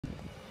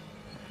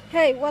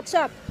Hey, what's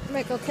up?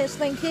 Michael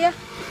Kissling here.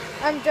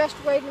 I'm just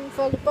waiting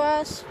for the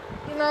bus.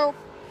 You know,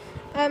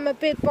 I'm a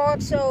bit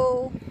bored,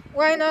 so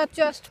why not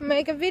just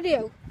make a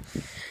video?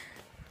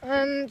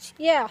 And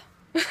yeah,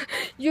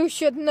 you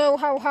should know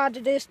how hard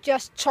it is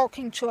just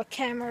talking to a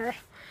camera.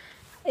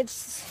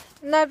 It's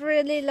not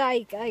really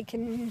like I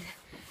can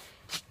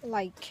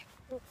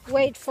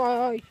wait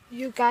for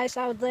you guys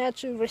out there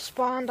to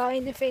respond or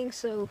anything,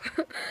 so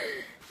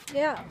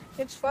yeah,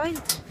 it's fine.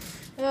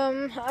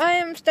 I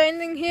am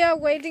standing here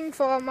waiting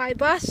for my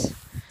bus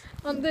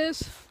on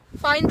this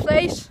fine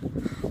place.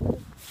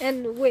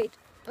 And wait,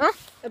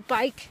 a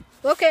bike.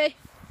 Okay,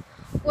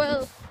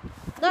 well,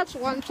 that's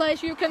one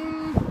place you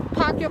can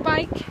park your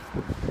bike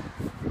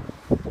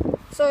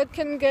so it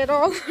can get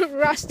all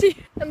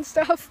rusty and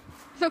stuff.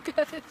 Look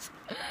at it.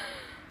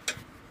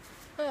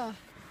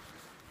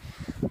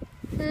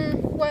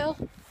 Well,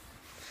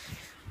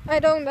 I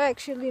don't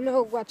actually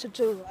know what to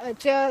do. I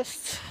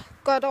just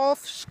got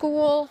off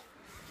school,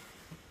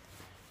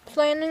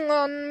 planning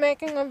on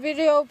making a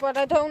video, but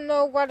I don't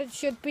know what it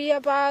should be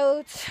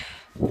about.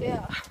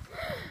 Yeah,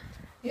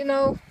 you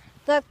know,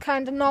 that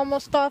kind of normal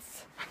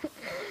stuff.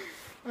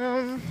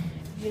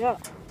 Yeah,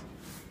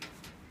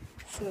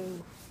 so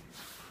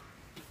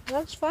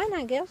that's fine,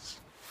 I guess.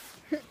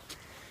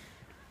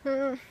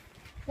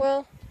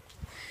 Well,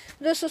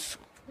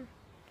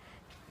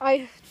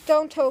 I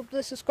don't hope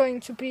this is going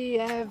to be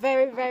a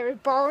very, very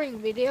boring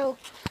video,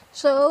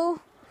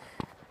 so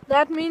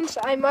that means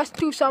I must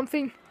do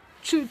something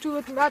to do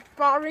it not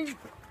boring,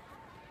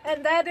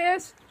 and that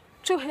is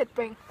to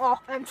headbang. Oh,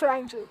 I'm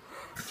trying to.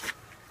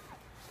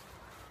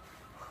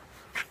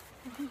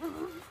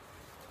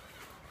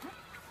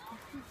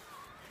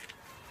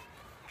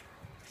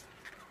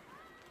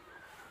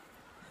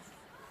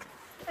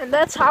 And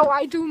that's how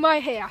I do my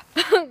hair.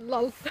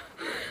 Lol.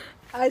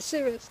 I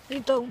seriously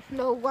don't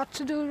know what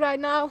to do right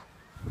now.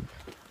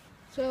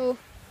 So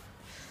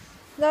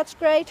that's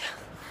great.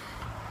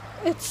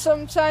 It's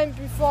some time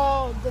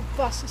before the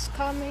bus is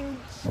coming,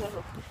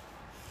 so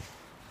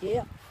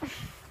yeah.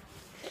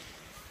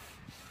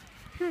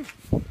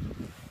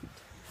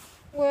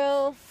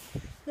 Well,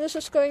 this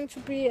is going to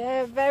be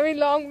a very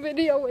long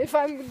video if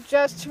I'm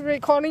just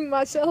recording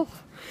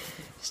myself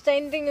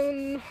standing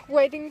and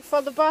waiting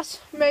for the bus,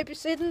 maybe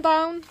sitting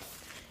down.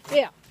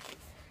 Yeah,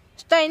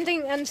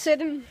 standing and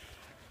sitting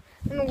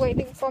and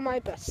waiting for my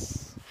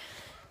bus.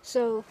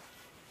 So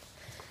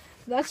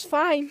that's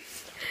fine.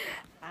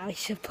 I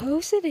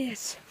suppose it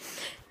is.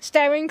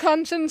 Staring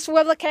contents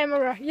with a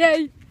camera.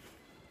 Yay!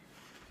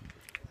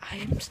 I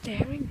am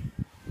staring.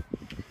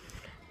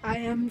 I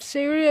am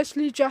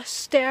seriously just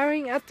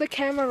staring at the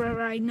camera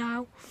right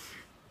now.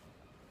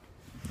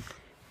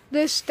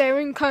 This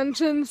staring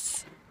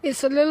contents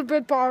is a little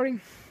bit boring.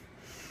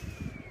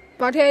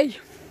 But hey,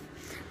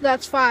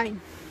 that's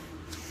fine.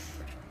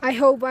 I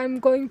hope I'm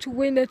going to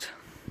win it.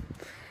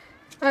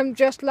 I'm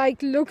just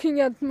like looking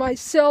at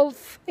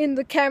myself in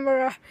the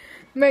camera,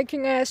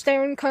 making a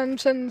staring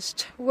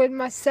contest with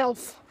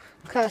myself,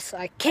 cause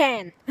I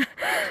can.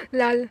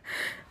 Lol.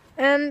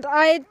 And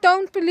I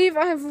don't believe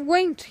I have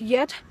winked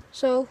yet,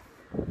 so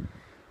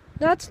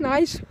that's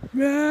nice.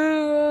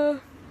 Lol.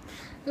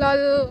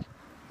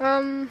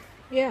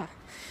 Yeah.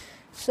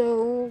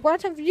 So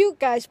what have you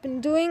guys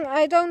been doing?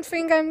 I don't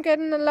think I'm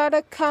getting a lot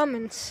of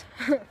comments.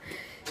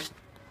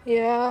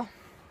 Yeah,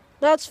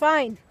 that's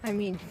fine. I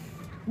mean,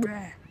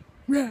 lol.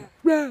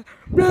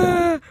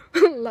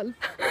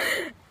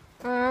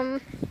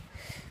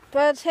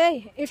 But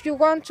hey, if you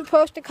want to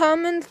post a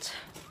comment,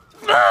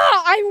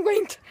 I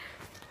winked.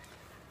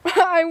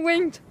 I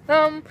winked.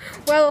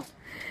 Well,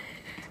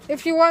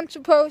 if you want to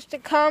post a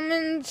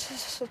comment,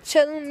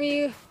 tell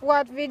me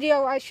what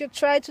video I should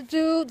try to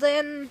do,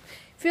 then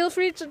feel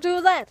free to do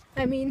that.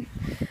 I mean,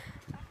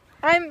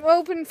 I'm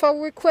open for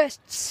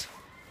requests.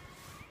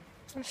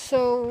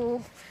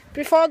 So,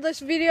 before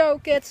this video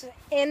gets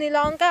any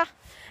longer,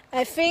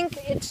 I think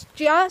it's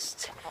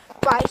just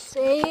by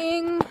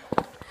saying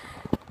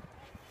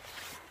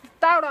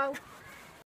Dow.